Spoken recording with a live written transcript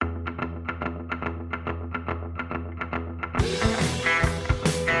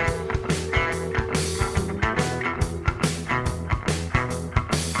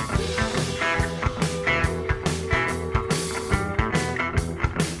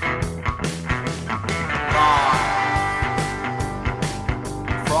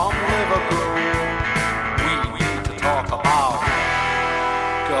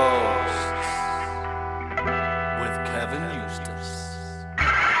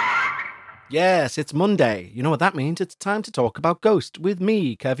Yes, it's Monday. You know what that means? It's time to talk about Ghost with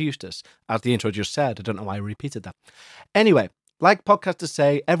me, Kev Eustace. As the intro just said, I don't know why I repeated that. Anyway, like podcasters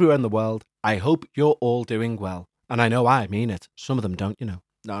say everywhere in the world, I hope you're all doing well. And I know I mean it. Some of them don't, you know.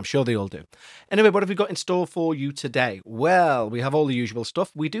 No, I'm sure they all do. Anyway, what have we got in store for you today? Well, we have all the usual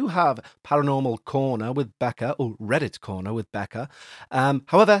stuff. We do have Paranormal Corner with Becca, or Reddit Corner with Becca.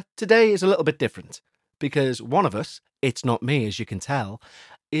 However, today is a little bit different because one of us, it's not me, as you can tell,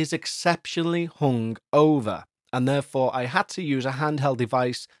 is exceptionally hung over, and therefore I had to use a handheld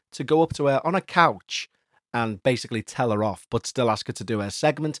device to go up to her on a couch and basically tell her off, but still ask her to do her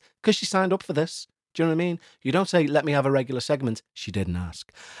segment because she signed up for this. Do you know what I mean? You don't say, let me have a regular segment. She didn't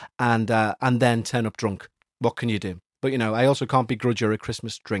ask. And then turn up drunk. What can you do? But, you know, I also can't begrudge her a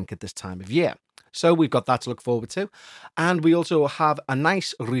Christmas drink at this time of year. So we've got that to look forward to. And we also have a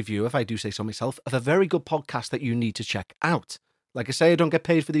nice review, if I do say so myself, of a very good podcast that you need to check out. Like I say, I don't get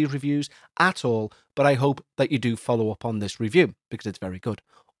paid for these reviews at all, but I hope that you do follow up on this review because it's very good.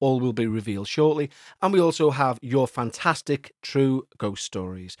 All will be revealed shortly. And we also have your fantastic true ghost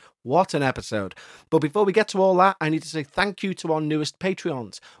stories. What an episode. But before we get to all that, I need to say thank you to our newest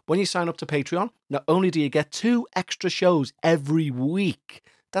Patreons. When you sign up to Patreon, not only do you get 2 extra shows every week,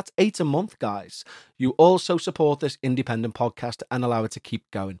 that's 8 a month, guys. You also support this independent podcast and allow it to keep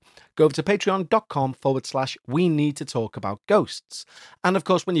going. Go over to patreon.com/we need to talk about ghosts. And of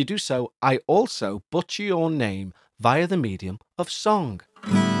course, when you do so, I also butcher your name via the medium of song.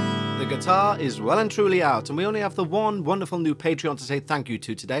 The guitar is well and truly out, and we only have the one wonderful new Patreon to say thank you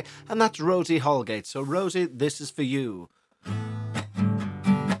to today, and that's Rosie Holgate. So, Rosie, this is for you.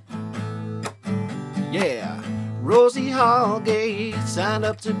 Yeah. Rosie Holgate signed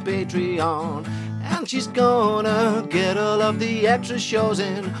up to Patreon, and she's gonna get all of the extra shows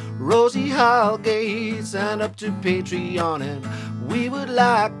in. Rosie Holgate signed up to Patreon, and we would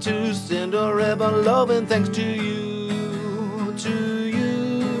like to send her ever loving thanks to you, to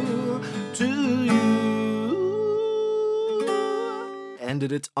you, to you.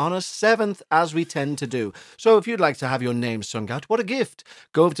 Ended it on a 7th, as we tend to do. So if you'd like to have your name sung out, what a gift.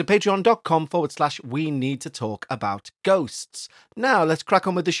 Go over to patreon.com/we need to talk about ghosts. Now let's crack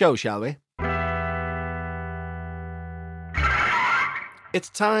on with the show, shall we? It's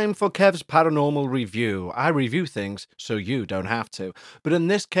time for Kev's Paranormal Review. I review things so you don't have to. But in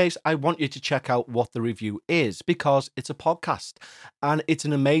this case, I want you to check out what the review is because it's a podcast and it's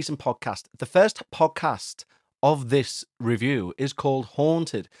an amazing podcast. The first podcast of this review is called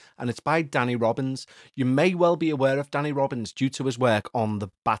Haunted, and it's by Danny Robbins. You may well be aware of Danny Robbins due to his work on the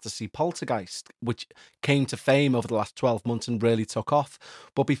Battersea Poltergeist, which came to fame over the last 12 months and really took off.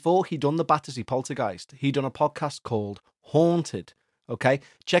 But before he done the Battersea Poltergeist, he done a podcast called Haunted. Okay,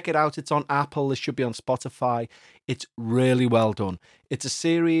 check it out. It's on Apple. It should be on Spotify. It's really well done. It's a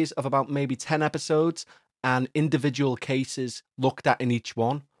series of about maybe 10 episodes and individual cases looked at in each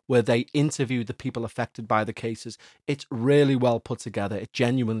one, where they interview the people affected by the cases. It's really well put together. It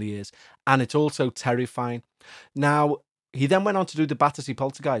genuinely is. And it's also terrifying. Now, he then went on to do the Battersea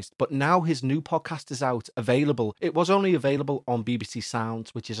Poltergeist, but now his new podcast is out, available. It was only available on BBC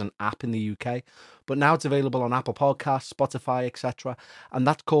Sounds, which is an app in the UK, but now it's available on Apple Podcasts, Spotify, etc. And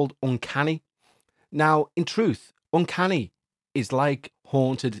that's called Uncanny. Now, in truth, Uncanny is like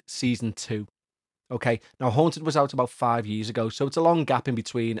Haunted Season 2. Okay, now Haunted was out about 5 years ago, so it's a long gap in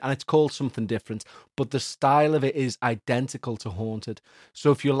between, and it's called something different, but the style of it is identical to Haunted.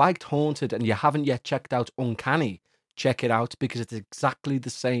 So if you liked Haunted and you haven't yet checked out Uncanny, check it out because it's exactly the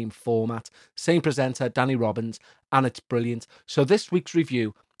same format, same presenter, Danny Robbins, and it's brilliant. So this week's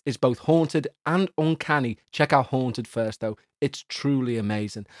review is both Haunted and Uncanny. Check out Haunted first, though. It's truly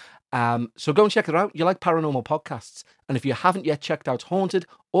amazing. So go and check it out. You like paranormal podcasts, and if you haven't yet checked out Haunted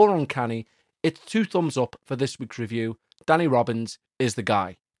or Uncanny, it's 2 thumbs up for this week's review. Danny Robbins is the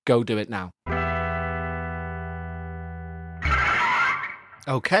guy. Go do it now.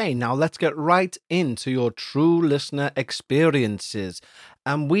 Okay, now let's get right into your true listener experiences.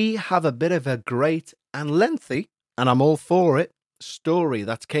 And we have a bit of a great and lengthy, and I'm all for it, story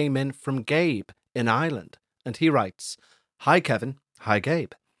that came in from Gabe in Ireland. And he writes, "Hi Kevin, hi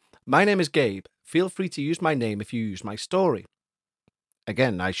Gabe. My name is Gabe. Feel free to use my name if you use my story."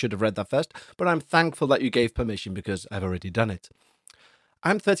 Again, I should have read that first, but I'm thankful that you gave permission because I've already done it.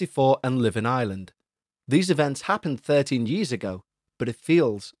 I'm 34 and live in Ireland. These events happened 13 years ago, but it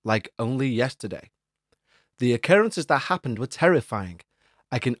feels like only yesterday. The occurrences that happened were terrifying.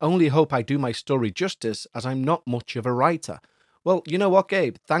 I can only hope I do my story justice as I'm not much of a writer. Well, you know what,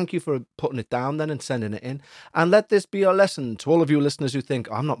 Gabe? Thank you for putting it down then and sending it in. And let this be a lesson to all of you listeners who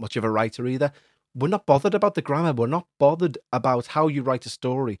think, I'm not much of a writer either. We're not bothered about the grammar, we're not bothered about how you write a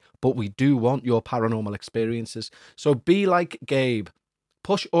story, but we do want your paranormal experiences. So be like Gabe.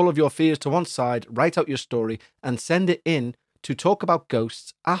 Push all of your fears to one side, write out your story, and send it in to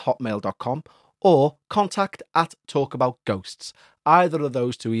talkaboutghosts@hotmail.com or contact@talkaboutghosts. Either of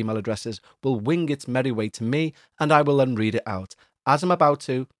those two email addresses will wing its merry way to me, and I will then read it out, as I'm about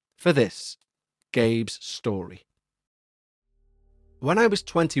to, for this, Gabe's story. When I was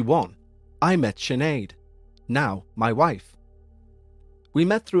 21, I met Sinead, now my wife. We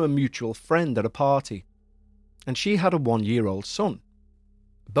met through a mutual friend at a party, and she had a 1-year-old son.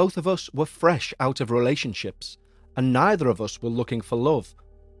 Both of us were fresh out of relationships, and neither of us were looking for love,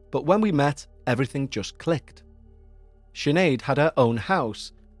 but when we met, everything just clicked. Sinead had her own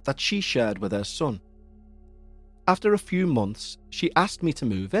house that she shared with her son. After a few months, she asked me to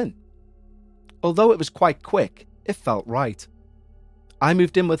move in. Although it was quite quick, it felt right. I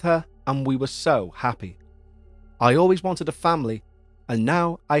moved in with her, and we were so happy. I always wanted a family, and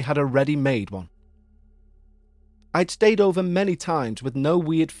now I had a ready-made one. I'd stayed over many times with no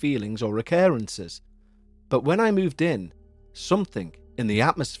weird feelings or occurrences, but when I moved in, something in the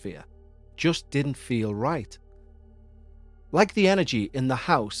atmosphere just didn't feel right. Like the energy in the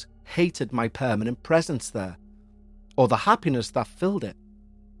house hated my permanent presence there, or the happiness that filled it.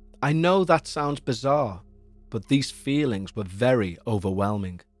 I know that sounds bizarre, but these feelings were very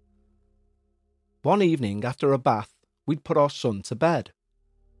overwhelming. One evening after a bath, we'd put our son to bed.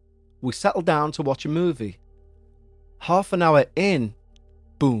 We settled down to watch a movie. Half an hour in,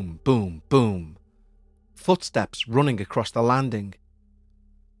 boom, boom, boom. Footsteps running across the landing.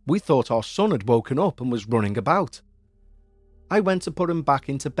 We thought our son had woken up and was running about. I went to put him back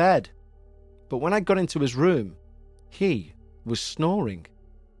into bed, but when I got into his room, he was snoring.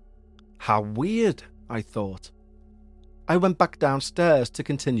 How weird, I thought. I went back downstairs to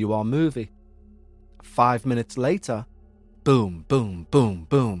continue our movie. 5 minutes later, boom, boom, boom,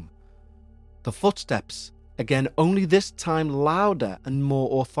 boom. The footsteps, again, only this time louder and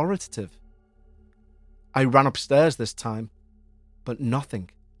more authoritative. I ran upstairs this time, but nothing.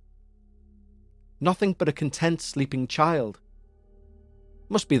 Nothing but a content sleeping child.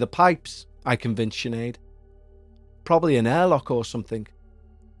 Must be the pipes, I convinced Sinead. Probably an airlock or something.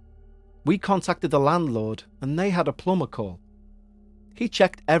 We contacted the landlord and they had a plumber call. He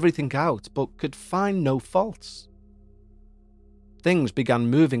checked everything out but could find no faults. Things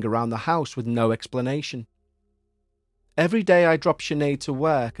began moving around the house with no explanation. Every day I dropped Sinead to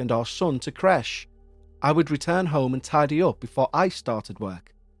work and our son to creche, I would return home and tidy up before I started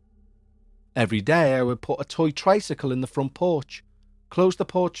work. Every day I would put a toy tricycle in the front porch, close the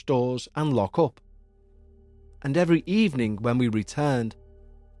porch doors and lock up. And every evening when we returned,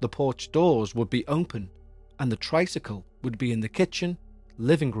 the porch doors would be open and the tricycle would be in the kitchen,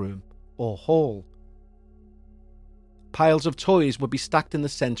 living room or hall. Piles of toys would be stacked in the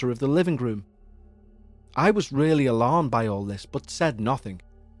centre of the living room. I was really alarmed by all this but said nothing.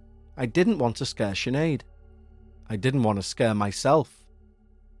 I didn't want to scare Sinead. I didn't want to scare myself.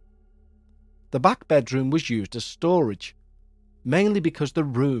 The back bedroom was used as storage, mainly because the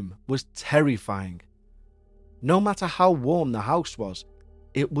room was terrifying. No matter how warm the house was,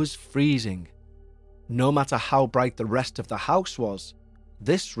 it was freezing. No matter how bright the rest of the house was,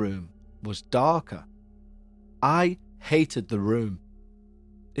 this room was darker. I hated the room.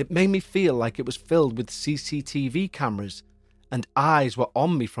 It made me feel like it was filled with CCTV cameras and eyes were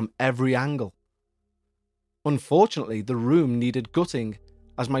on me from every angle. Unfortunately, the room needed gutting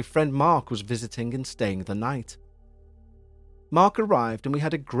as my friend Mark was visiting and staying the night. Mark arrived and we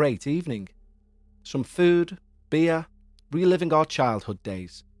had a great evening. Some food, beer, reliving our childhood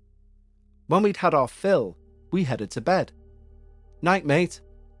days. When we'd had our fill, we headed to bed. "Night, mate,"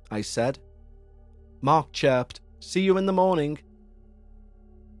 I said. Mark chirped, "See you in the morning."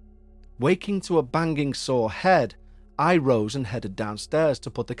 Waking to a banging sore head, I rose and headed downstairs to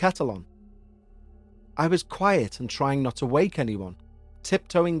put the kettle on. I was quiet and trying not to wake anyone.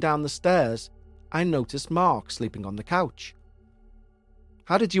 Tiptoeing down the stairs, I noticed Mark sleeping on the couch.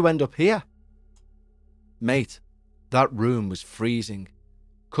 "How did you end up here?" "Mate, that room was freezing.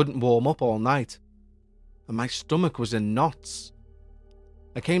 Couldn't warm up all night. And my stomach was in knots.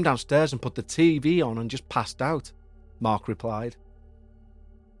 I came downstairs and put the TV on and just passed out," Mark replied.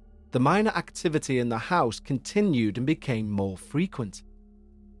 The minor activity in the house continued and became more frequent.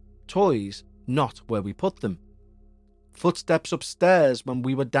 Toys not where we put them. Footsteps upstairs when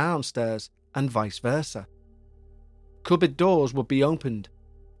we were downstairs and vice versa. Cupboard doors would be opened.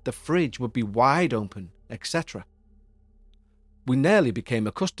 The fridge would be wide open, etc. We nearly became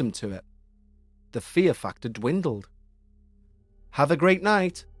accustomed to it. The fear factor dwindled. "Have a great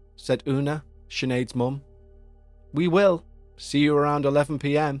night," said Una. Sinead's mum. We will. See you around 11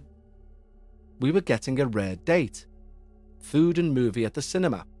 p.m. We were getting a rare date. Food and movie at the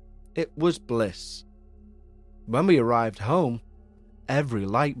cinema. It was bliss. When we arrived home, every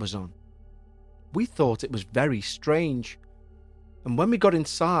light was on. We thought it was very strange. And when we got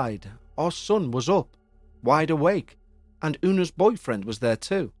inside, our son was up, wide awake, and Una's boyfriend was there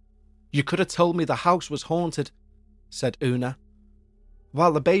too. You could have told me the house was haunted, said Una.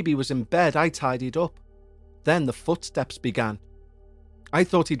 While the baby was in bed, I tidied up. Then the footsteps began. I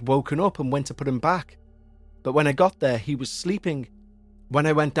thought he'd woken up and went to put him back. But when I got there, he was sleeping. When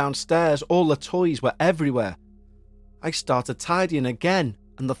I went downstairs, all the toys were everywhere. I started tidying again,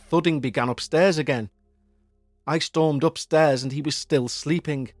 and the thudding began upstairs again. I stormed upstairs and he was still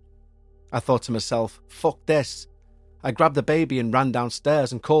sleeping. I thought to myself, fuck this. I grabbed the baby and ran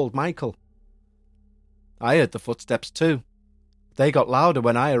downstairs and called Michael. I heard the footsteps too. They got louder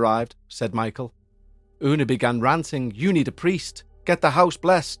when I arrived, said Michael. Una began ranting, you need a priest. Get the house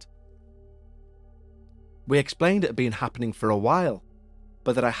blessed. We explained it had been happening for a while,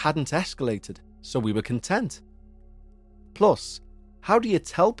 but that I hadn't escalated, so we were content. Plus, how do you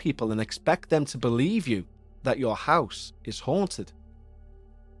tell people and expect them to believe you that your house is haunted?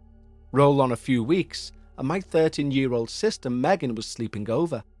 Roll on a few weeks, and my 13-year-old sister Megan was sleeping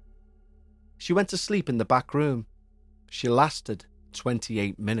over. She went to sleep in the back room. She lasted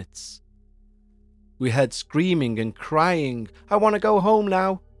 28 minutes. We heard screaming and crying, I want to go home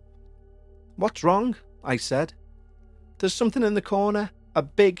now. What's wrong? I said. There's something in the corner, a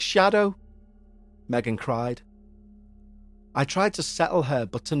big shadow. Megan cried. I tried to settle her,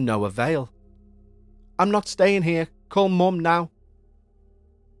 but to no avail. I'm not staying here, call Mum now.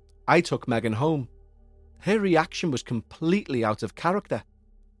 I took Megan home. Her reaction was completely out of character,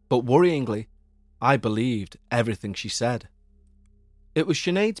 but worryingly, I believed everything she said. It was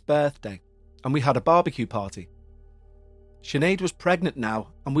Sinead's birthday, and we had a barbecue party. Sinead was pregnant now,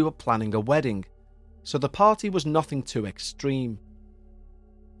 and we were planning a wedding, so the party was nothing too extreme.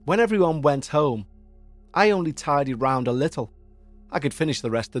 When everyone went home, I only tidied round a little. I could finish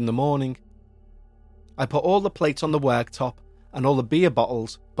the rest in the morning. I put all the plates on the worktop and all the beer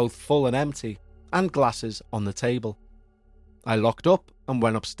bottles, both full and empty, and glasses on the table. I locked up and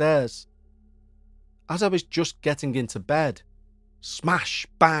went upstairs. As I was just getting into bed, smash,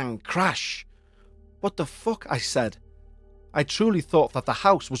 bang, crash. What the fuck, I said. I truly thought that the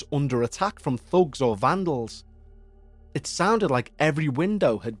house was under attack from thugs or vandals. It sounded like every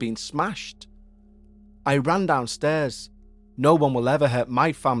window had been smashed. I ran downstairs. No one will ever hurt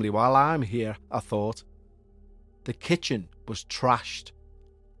my family while I'm here, I thought. The kitchen was trashed.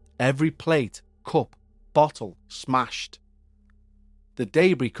 Every plate, cup, bottle smashed. The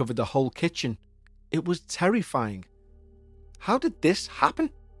debris covered the whole kitchen. It was terrifying. How did this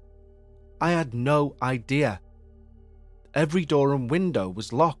happen? I had no idea. Every door and window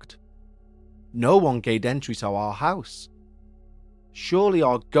was locked. No one gained entry to our house. Surely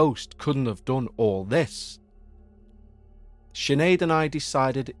our ghost couldn't have done all this. Sinead and I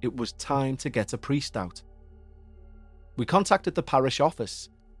decided it was time to get a priest out. We contacted the parish office,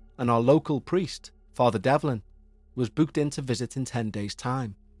 and our local priest, Father Devlin, was booked in to visit in 10 days'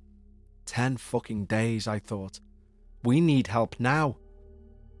 time. 10 fucking days, I thought. We need help now.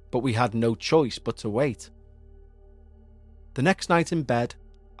 But we had no choice but to wait. The next night in bed,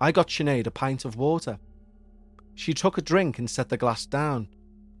 I got Sinead a pint of water. She took a drink and set the glass down.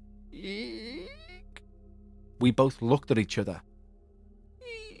 Eek. We both looked at each other.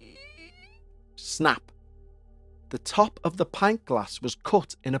 Eek. Snap. The top of the pint glass was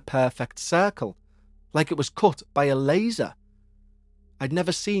cut in a perfect circle, like it was cut by a laser. I'd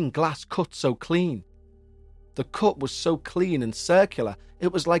never seen glass cut so clean. The cut was so clean and circular,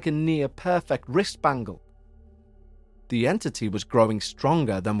 it was like a near-perfect wrist bangle. The entity was growing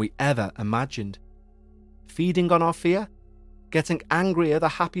stronger than we ever imagined. Feeding on our fear? Getting angrier the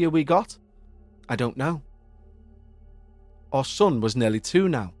happier we got? I don't know. Our son was nearly 2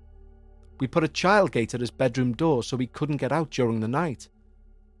 now. We put a child gate at his bedroom door so he couldn't get out during the night.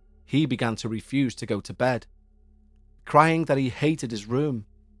 He began to refuse to go to bed, crying that he hated his room.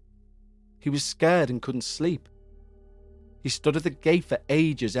 He was scared and couldn't sleep. He stood at the gate for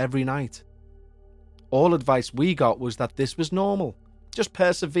ages every night. All advice we got was that this was normal. Just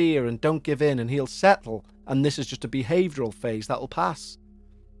persevere and don't give in and he'll settle, and this is just a behavioural phase that'll pass.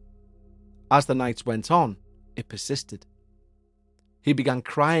 As the nights went on, it persisted. He began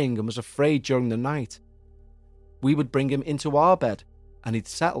crying and was afraid during the night. We would bring him into our bed and he'd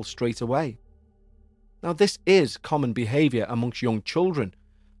settle straight away. Now this is common behaviour amongst young children,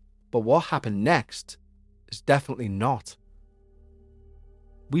 but what happened next is definitely not.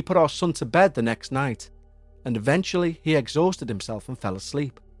 We put our son to bed the next night, and eventually he exhausted himself and fell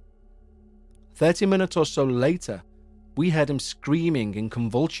asleep. 30 minutes or so later, we heard him screaming in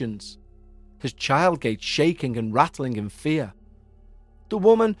convulsions, his child gate shaking and rattling in fear. The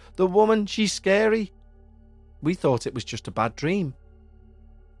woman, she's scary. We thought it was just a bad dream.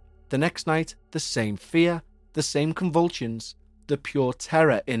 The next night, the same fear, the same convulsions, the pure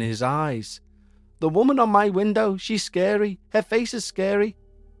terror in his eyes. The woman on my window, she's scary, her face is scary.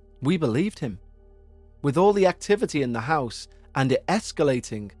 We believed him. With all the activity in the house and it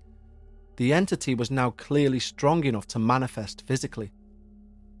escalating, the entity was now clearly strong enough to manifest physically.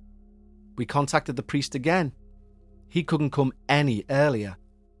 We contacted the priest again. He couldn't come any earlier.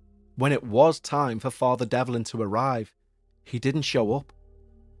 When it was time for Father Devlin to arrive, he didn't show up.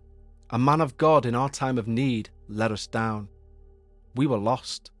 A man of God in our time of need let us down. We were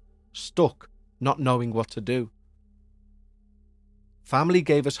lost, stuck, not knowing what to do. Family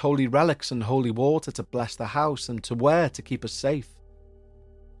gave us holy relics and holy water to bless the house and to wear to keep us safe.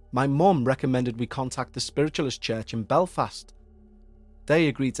 My mum recommended we contact the Spiritualist Church in Belfast. They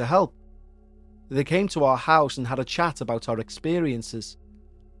agreed to help. They came to our house and had a chat about our experiences.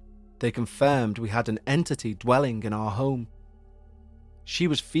 They confirmed we had an entity dwelling in our home. She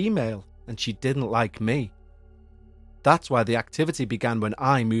was female and she didn't like me. That's why the activity began when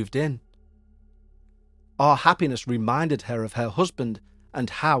I moved in. Our happiness reminded her of her husband and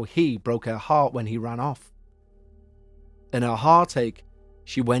how he broke her heart when he ran off. In her heartache,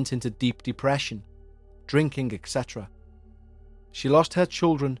 she went into deep depression, drinking, etc. She lost her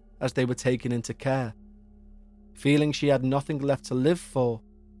children as they were taken into care. Feeling she had nothing left to live for,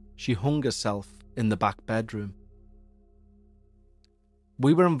 she hung herself in the back bedroom.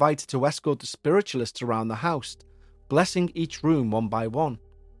 We were invited to escort the spiritualists around the house, blessing each room one by one.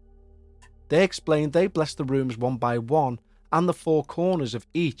 They explained they blessed the rooms one by one and the four corners of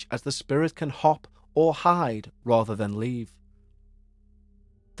each as the spirit can hop or hide rather than leave.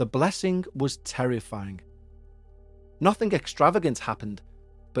 The blessing was terrifying. Nothing extravagant happened,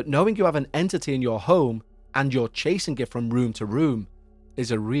 but knowing you have an entity in your home and you're chasing it from room to room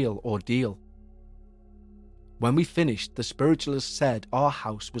is a real ordeal. When we finished, the spiritualist said our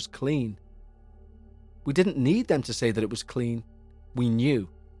house was clean. We didn't need them to say that it was clean. We knew.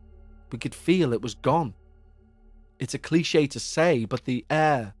 We could feel it was gone. It's a cliche to say, but the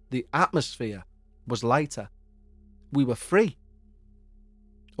air, the atmosphere was lighter. We were free.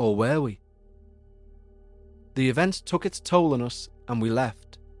 Or were we? The event took its toll on us and we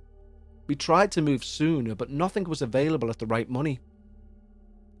left. We tried to move sooner, but nothing was available at the right money.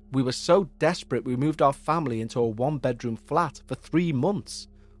 We were so desperate we moved our family into a one-bedroom flat for 3 months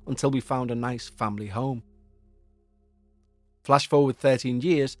until we found a nice family home. Flash forward 13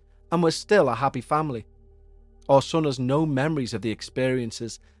 years and we're still a happy family. Our son has no memories of the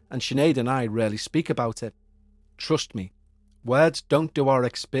experiences and Sinead and I rarely speak about it. Trust me, words don't do our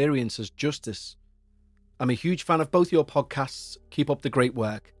experiences justice. I'm a huge fan of both your podcasts. Keep up the great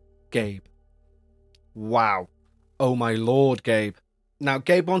work. Gabe. Wow. Oh my lord, Gabe. Now,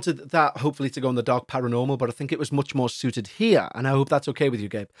 Gabe wanted that hopefully to go on the dark paranormal, but I think it was much more suited here, and I hope that's okay with you,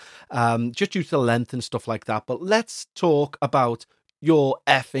 Gabe. Just due to the length and stuff like that. But let's talk about your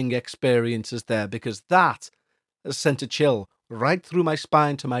effing experiences there, because that has sent a chill right through my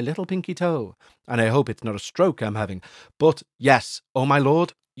spine to my little pinky toe. And I hope it's not a stroke I'm having. But yes, oh my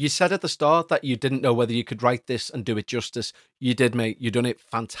lord, you said at the start that you didn't know whether you could write this and do it justice. You did, mate. You done it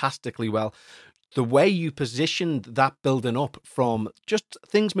fantastically well. The way you positioned that building up from just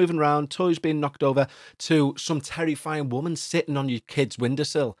things moving around, toys being knocked over, to some terrifying woman sitting on your kid's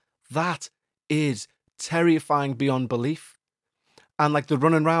windowsill, that is terrifying beyond belief. And like the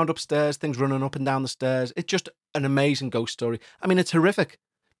running around upstairs, things running up and down the stairs, it's just an amazing ghost story. I mean, it's horrific.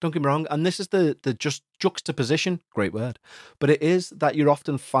 Don't get me wrong. And this is the just juxtaposition, great word, but it is that you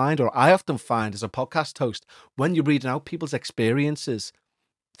often find, or I often find as a podcast host, when you're reading out people's experiences,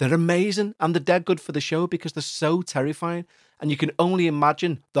 they're amazing and they're dead good for the show because they're so terrifying. And you can only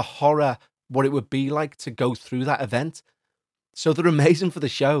imagine the horror, what it would be like to go through that event. So they're amazing for the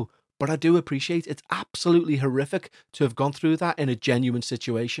show. But I do appreciate it's absolutely horrific to have gone through that in a genuine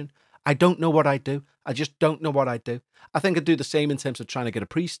situation. I don't know what I'd do. I just don't know what I'd do. I think I'd do the same in terms of trying to get a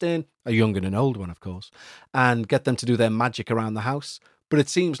priest in, a young and an old one, of course, and get them to do their magic around the house. But it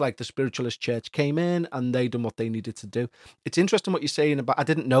seems like the Spiritualist Church came in and they done what they needed to do. It's interesting what you're saying about, I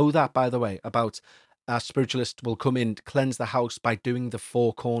didn't know that, by the way, about a spiritualist will come in, cleanse the house by doing the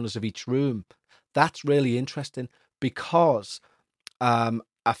four corners of each room. That's really interesting because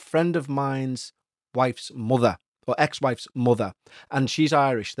a friend of mine's wife's mother, or ex-wife's mother, and she's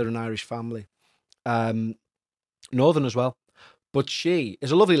Irish, they're an Irish family, northern as well, But she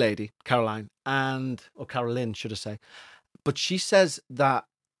is a lovely lady, Caroline, or Carolyn, should I say. But she says that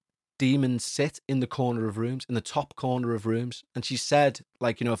demons sit in the corner of rooms, in the top corner of rooms. And she said,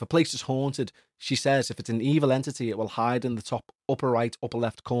 if a place is haunted, she says if it's an evil entity, it will hide in the top upper right, upper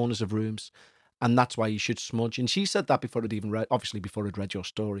left corners of rooms. And that's why you should smudge. And she said that before I'd even read, obviously before I'd read your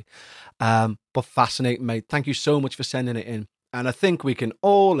story. But fascinating, mate. Thank you so much for sending it in. And I think we can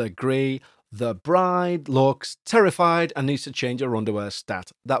all agree the bride looks terrified and needs to change her underwear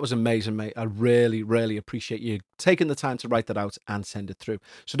stat. That was amazing, mate. I really, really appreciate you taking the time to write that out and send it through.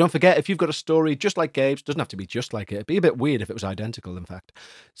 So don't forget, if you've got a story just like Gabe's, doesn't have to be just like it. It'd be a bit weird if it was identical, in fact.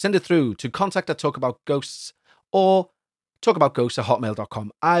 Send it through to contact@talkaboutghosts or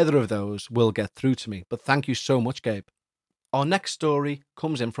talkaboutghosts@hotmail.com. Either of those will get through to me. But thank you so much, Gabe. Our next story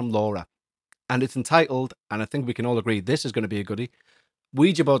comes in from Laura, and it's entitled, and I think we can all agree this is going to be a goodie,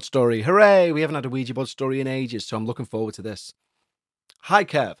 Ouija board story. Hooray! We haven't had a Ouija board story in ages, so I'm looking forward to this. Hi,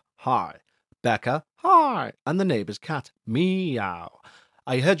 Kev. Hi. Becca. Hi. And the neighbour's cat. Meow.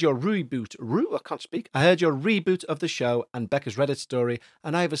 I heard your reboot. I can't speak. I heard your reboot of the show and Becca's Reddit story,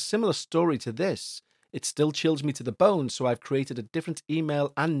 and I have a similar story to this. It still chills me to the bone, so I've created a different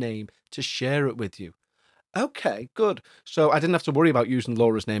email and name to share it with you. Okay, good. So I didn't have to worry about using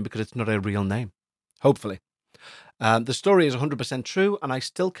Laura's name because it's not a real name. Hopefully. The story is 100% true, and I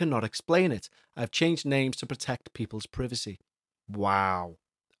still cannot explain it. I've changed names to protect people's privacy. Wow.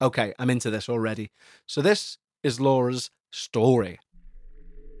 Okay, I'm into this already. So this is Laura's story.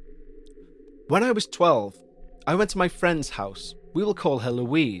 When I was 12, I went to my friend's house, we will call her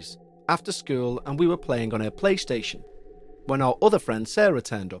Louise, after school, and we were playing on her PlayStation, when our other friend Sarah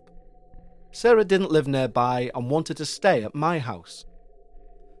turned up. Sarah didn't live nearby and wanted to stay at my house.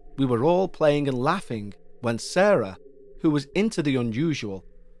 We were all playing and laughing when Sarah, who was into the unusual,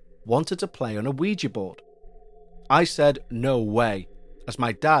 wanted to play on a Ouija board. I said no way, as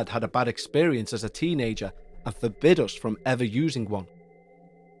my dad had a bad experience as a teenager and forbid us from ever using one.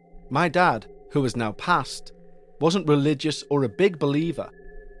 My dad, who has now passed, wasn't religious or a big believer,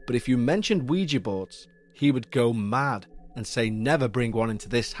 but if you mentioned Ouija boards, he would go mad and say never bring one into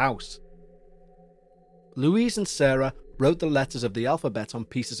this house. Louise and Sarah wrote the letters of the alphabet on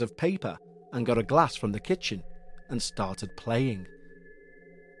pieces of paper and got a glass from the kitchen and started playing.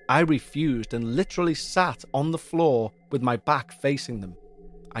 I refused and literally sat on the floor with my back facing them.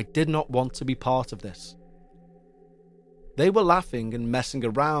 I did not want to be part of this. They were laughing and messing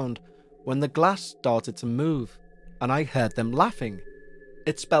around when the glass started to move, and I heard them laughing.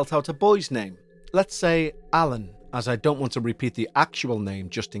 It spelt out a boy's name, let's say Alan, as I don't want to repeat the actual name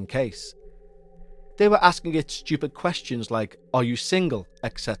just in case. They were asking it stupid questions like, are you single,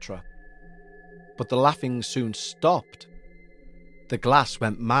 etc. But the laughing soon stopped. The glass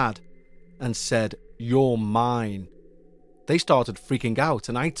went mad and said, you're mine. They started freaking out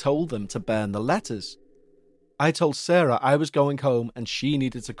and I told them to burn the letters. I told Sarah I was going home and she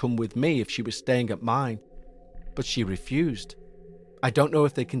needed to come with me if she was staying at mine, but she refused. I don't know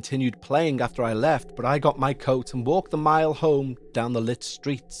if they continued playing after I left, but I got my coat and walked the mile home down the lit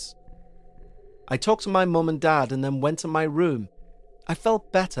streets. I talked to my mum and dad and then went to my room. I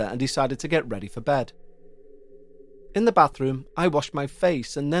felt better and decided to get ready for bed. In the bathroom, I washed my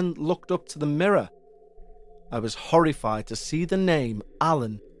face and then looked up to the mirror. I was horrified to see the name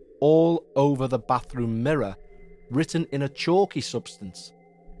Alan all over the bathroom mirror, written in a chalky substance.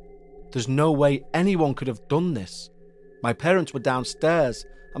 There's no way anyone could have done this. My parents were downstairs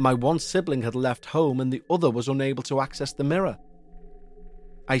and my one sibling had left home and the other was unable to access the mirror.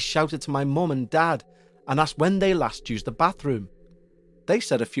 I shouted to my mum and dad and asked when they last used the bathroom. They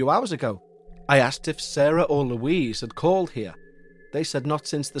said a few hours ago. I asked if Sarah or Louise had called here. They said not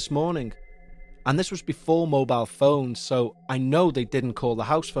since this morning. And this was before mobile phones, so I know they didn't call the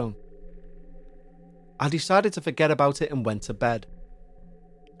house phone. I decided to forget about it and went to bed.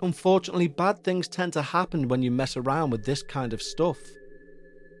 Unfortunately, bad things tend to happen when you mess around with this kind of stuff.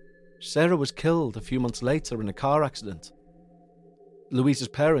 Sarah was killed a few months later in a car accident. Louise's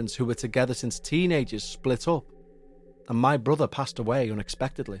parents, who were together since teenagers, split up, and my brother passed away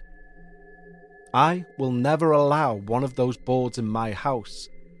unexpectedly. I will never allow one of those boards in my house,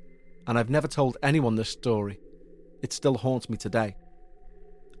 and I've never told anyone this story. It still haunts me today.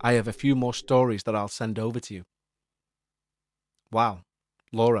 I have a few more stories that I'll send over to you. Wow,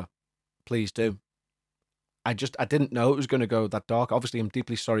 Laura, please do. I didn't know it was going to go that dark. Obviously, I'm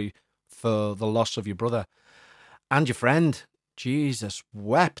deeply sorry for the loss of your brother and your friend. Jesus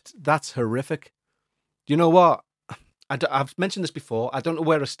wept. That's horrific. You know what? I've mentioned this before. I don't know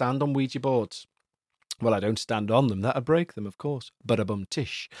where I stand on Ouija boards. Well, I don't stand on them. That'd break them, of course. Bada-bum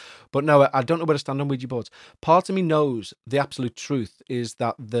tish. But no, I don't know where to stand on Ouija boards. Part of me knows the absolute truth is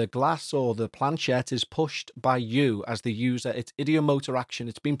that the glass or the planchette is pushed by you as the user. It's idiomotor action.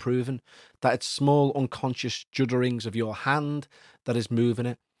 It's been proven that it's small unconscious judderings of your hand that is moving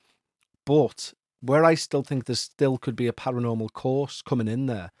it. But where I still think there still could be a paranormal course coming in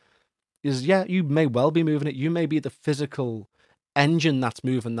there is, yeah, you may well be moving it. You may be the physical engine that's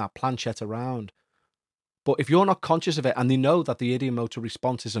moving that planchette around. But if you're not conscious of it, and they know that the idiomotor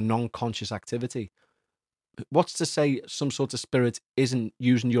response is a non-conscious activity, what's to say some sort of spirit isn't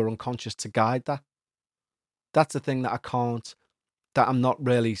using your unconscious to guide that? That's the thing that I'm not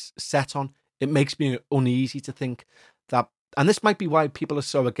really set on. It makes me uneasy to think that, and this might be why people are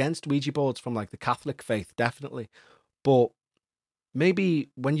so against Ouija boards from like the Catholic faith, definitely. But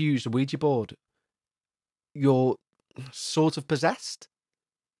maybe when you use a Ouija board, you're sort of possessed.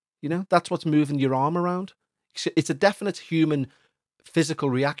 You know, that's what's moving your arm around. It's a definite human physical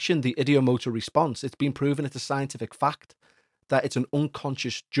reaction, the idiomotor response. It's been proven, it's a scientific fact, that it's an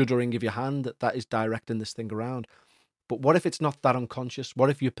unconscious juddering of your hand that is directing this thing around. But what if it's not that unconscious? What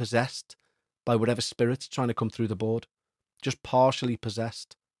if you're possessed by whatever spirit's trying to come through the board? Just partially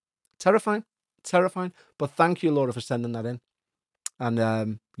possessed. Terrifying. Terrifying. But thank you, Laura, for sending that in.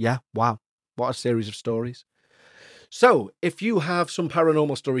 And yeah, wow. What a series of stories. So, if you have some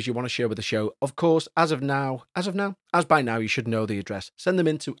paranormal stories you want to share with the show, of course, as by now, you should know the address. Send them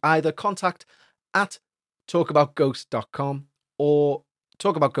in to either contact@talkaboutghosts.com or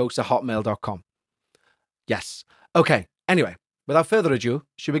talkaboutghosts@hotmail.com. Yes. Okay. Anyway, without further ado,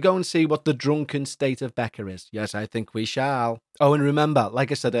 should we go and see what the drunken state of Becca is? Yes, I think we shall. Oh, and remember, like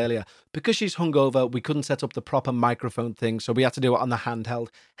I said earlier, because she's hungover, we couldn't set up the proper microphone thing, so we had to do it on the handheld,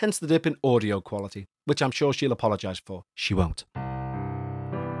 hence the dip in audio quality, which I'm sure she'll apologise for. She won't.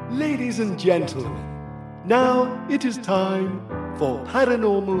 Ladies and gentlemen, now it is time for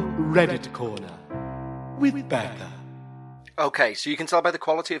Paranormal Reddit Corner with Becca. Okay, so you can tell by the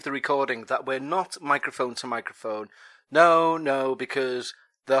quality of the recording that we're not microphone to microphone. No, because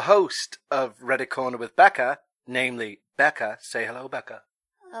the host of Reddit Corner with Becca, namely Becca, say hello, Becca.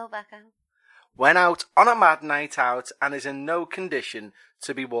 Hello, Becca. Went out on a mad night out and is in no condition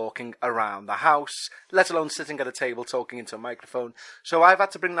to be walking around the house, let alone sitting at a table talking into a microphone. So I've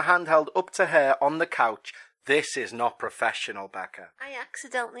had to bring the handheld up to her on the couch. This is not professional, Becca. I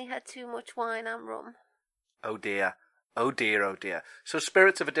accidentally had too much wine and rum. Oh dear. Oh dear, oh dear. So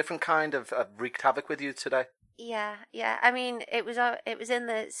spirits of a different kind have wreaked havoc with you today? Yeah. I mean, it was in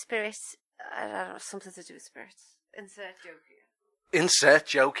the spirits. I don't know, something to do with spirits. Insert joke here. Insert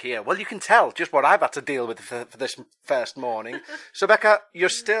joke here. Well, you can tell just what I've had to deal with for this first morning. So, Becca, you're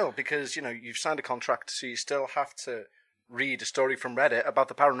still, because, you know, you've signed a contract, so you still have to read a story from Reddit about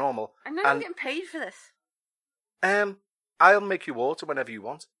the paranormal. I'm not even getting paid for this. I'll make you water whenever you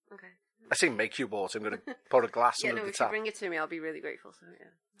want. Okay. I say make you water. I'm going to pour a glass under the if tap. you bring it to me, I'll be really grateful. So,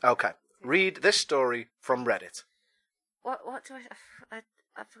 yeah. Okay. Read this story from Reddit. What do I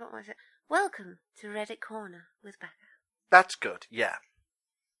forgot what I said. Welcome to Reddit Corner with Becca. That's good, yeah.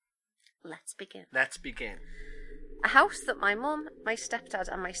 Let's begin. A house that my mum, my stepdad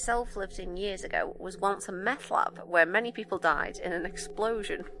and myself lived in years ago was once a meth lab where many people died in an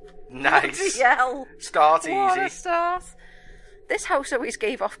explosion. Nice. Yell. Start What easy. a start. This house always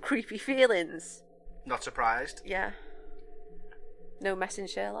gave off creepy feelings. Not surprised. Yeah. No messing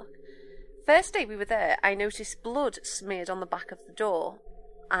Sherlock. First day we were there, I noticed blood smeared on the back of the door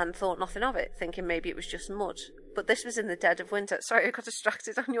and thought nothing of it, thinking maybe it was just mud. But this was in the dead of winter. Sorry, I got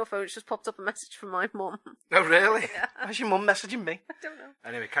distracted on your phone. It just popped up a message from my mum. Oh, really? Yeah. How's your mum messaging me? I don't know.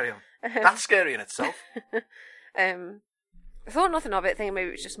 Anyway, carry on. That's scary in itself. I thought nothing of it, thinking maybe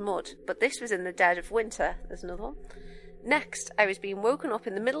it was just mud. But this was in the dead of winter. There's another one. Next, I was being woken up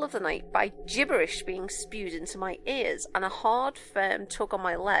in the middle of the night by gibberish being spewed into my ears and a hard, firm tug on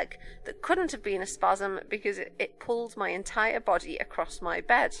my leg that couldn't have been a spasm because it pulled my entire body across my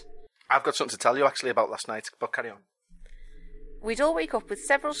bed. I've got something to tell you actually about last night, but carry on. We'd all wake up with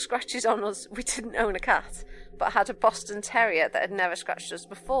several scratches on us. We didn't own a cat, but had a Boston Terrier that had never scratched us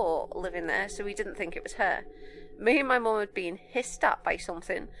before living there, so we didn't think it was her. Me and my mum had been hissed at by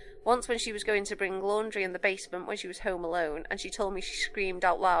something. Once when she was going to bring laundry in the basement when she was home alone, and she told me she screamed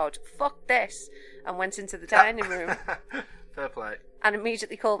out loud, "Fuck this," and went into the dining room. Fair play. And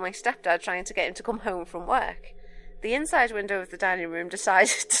immediately called my stepdad trying to get him to come home from work. The inside window of the dining room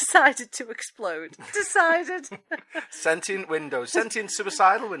decided to explode. Sentient windows. Sentient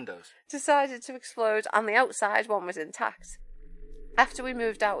suicidal windows. Decided to explode, and the outside one was intact. After we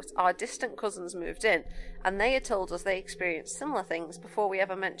moved out, our distant cousins moved in, and they had told us they experienced similar things before we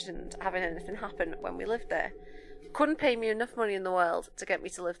ever mentioned having anything happen when we lived there. Couldn't pay me enough money in the world to get me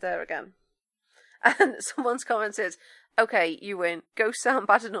to live there again. And someone's commented, okay, you win. Ghosts sound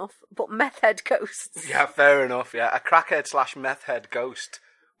bad enough, but meth head ghosts. Yeah, fair enough, yeah. A crackhead / meth head ghost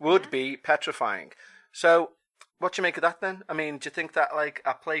would be petrifying. So, what do you make of that then? I mean, do you think that, like,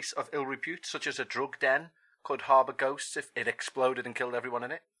 a place of ill repute, such as a drug den, could harbour ghosts if it exploded and killed everyone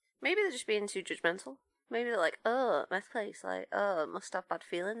in it? Maybe they're just being too judgmental. Maybe they're like, oh, meth place, like, oh, it must have bad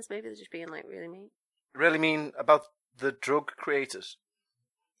feelings. Maybe they're just being, like, really mean. Really mean about the drug creators?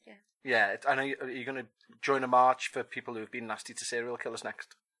 Yeah. Yeah, I know. Are you going to join a march for people who have been nasty to serial killers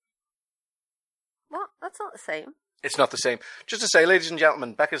next? What? That's not the same. It's not the same. Just to say, ladies and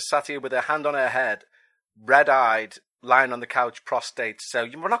gentlemen, Becca's sat here with her hand on her head, red-eyed, lying on the couch, prostate. So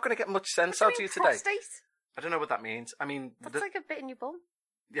we're not going to get much sense out of you today. Prostate? I don't know what that means. I mean... That's like a bit in your bum.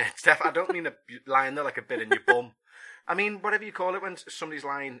 Yeah, it's definitely... I don't mean lying there like a bit in your bum. I mean, whatever you call it when somebody's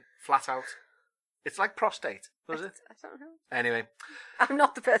lying flat out. It's like prostate, does it? I don't know. Anyway. I'm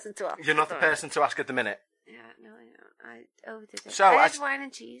not the person to ask. You're not the person to ask at the minute. Yeah, no, I don't. Did it? So I had wine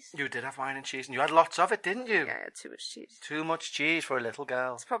and cheese. You did have wine and cheese, and you had lots of it, didn't you? Yeah, I had too much cheese. Too much cheese for a little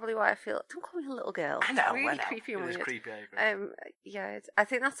girl. That's probably why I feel... Don't call me a little girl. I know, it's really I know. creepy and it weird. Is creepy, I agree. Yeah, I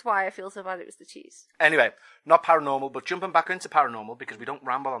think that's why I feel so bad it was the cheese. Anyway, not paranormal, but jumping back into paranormal, because we don't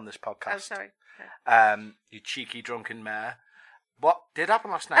ramble on this podcast. Oh, sorry. Okay. You cheeky drunken mare. What did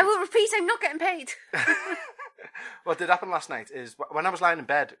happen last night? I will repeat, I'm not getting paid. What did happen last night is when I was lying in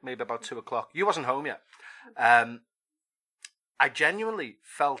bed, maybe about 2:00, you wasn't home yet. I genuinely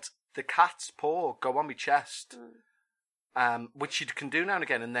felt the cat's paw go on my chest, which you can do now and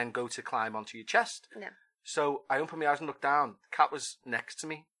again, and then go to climb onto your chest. Yeah. So I opened my eyes and looked down. The cat was next to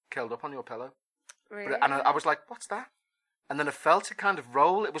me, curled up on your pillow. Really? And I was like, what's that? And then I felt it kind of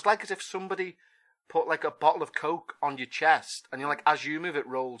roll. It was like as if somebody put like a bottle of Coke on your chest, and you're like, as you move, it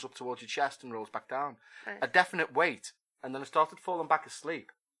rolls up towards your chest and rolls back down. Right. A definite weight. And then I started falling back asleep.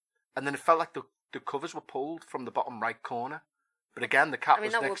 And then it felt like the covers were pulled from the bottom right corner. But again, the cat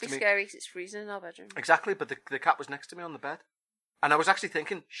was next to me. I mean, that would be scary because it's freezing in our bedroom. Exactly, but the cat was next to me on the bed. And I was actually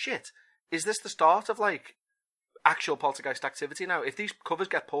thinking, shit, is this the start of, like, actual poltergeist activity now? If these covers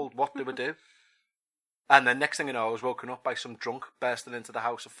get pulled, what do we do? And then next thing you know, I was woken up by some drunk bursting into the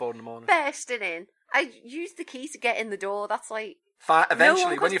house at 4 a.m. Bursting in? I used the key to get in the door. That's like...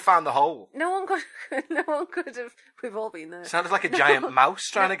 Eventually, when you found the hole. No one could have... We've all been there. Sounded like a giant mouse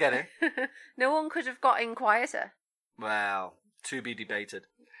trying to get in. No one could have got in quieter. Well, to be debated.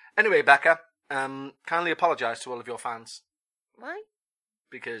 Anyway, Becca, kindly apologise to all of your fans. Why?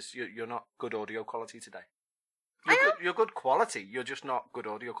 Because you're not good audio quality today. You're good quality. You're just not good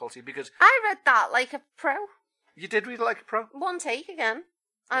audio quality because... I read that like a pro. You did read it like a pro? One take again.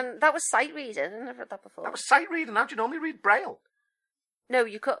 And that was sight reading. I never read that before. That was sight reading. How do you normally read Braille? No,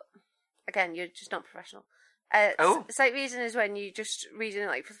 you could... Again, you're just not professional. Sight reading is when you just read it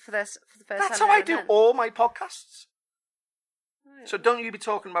like for the first time. That's how I do all my podcasts. Oh, So don't you be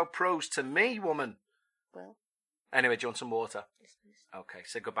talking about pros to me, woman. Well. Anyway, do you want some water? Yes, please. Okay,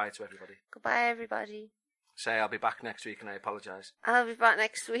 say goodbye to everybody. Goodbye, everybody. Say I'll be back next week and I apologise. I'll be back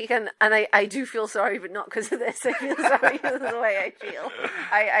next week and I do feel sorry, but not because of this. I feel sorry because of the way I feel.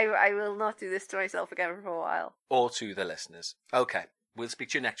 I will not do this to myself again for a while. Or to the listeners. Okay, we'll speak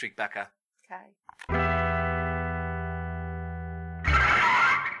to you next week, Becca. Okay.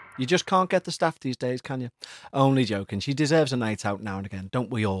 You just can't get the staff these days, can you? Only joking. She deserves a night out now and again, don't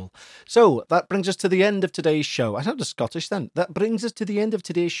we all? So, that brings us to the end of today's show. I sounded Scottish then. That brings us to the end of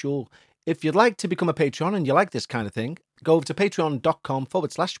today's show. If you'd like to become a Patreon and you like this kind of thing, go over to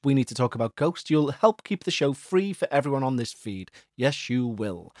patreon.com/We Need to Talk About Ghosts. You'll help keep the show free for everyone on this feed. Yes, you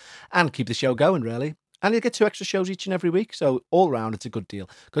will. And keep the show going, really. And you'll get 2 extra shows each and every week, so all round it's a good deal.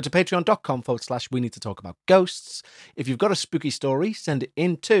 Go to patreon.com/We Need to Talk About Ghosts. If you've got a spooky story, send it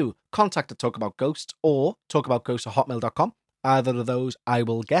in to contact@talkaboutghosts or talkaboutghosts@hotmail.com. Either of those I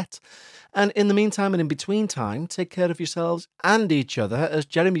will get. And in the meantime and in between time, take care of yourselves and each other, as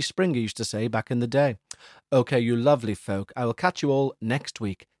Jeremy Springer used to say back in the day. Okay, you lovely folk, I will catch you all next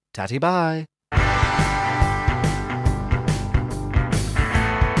week. Tatty bye.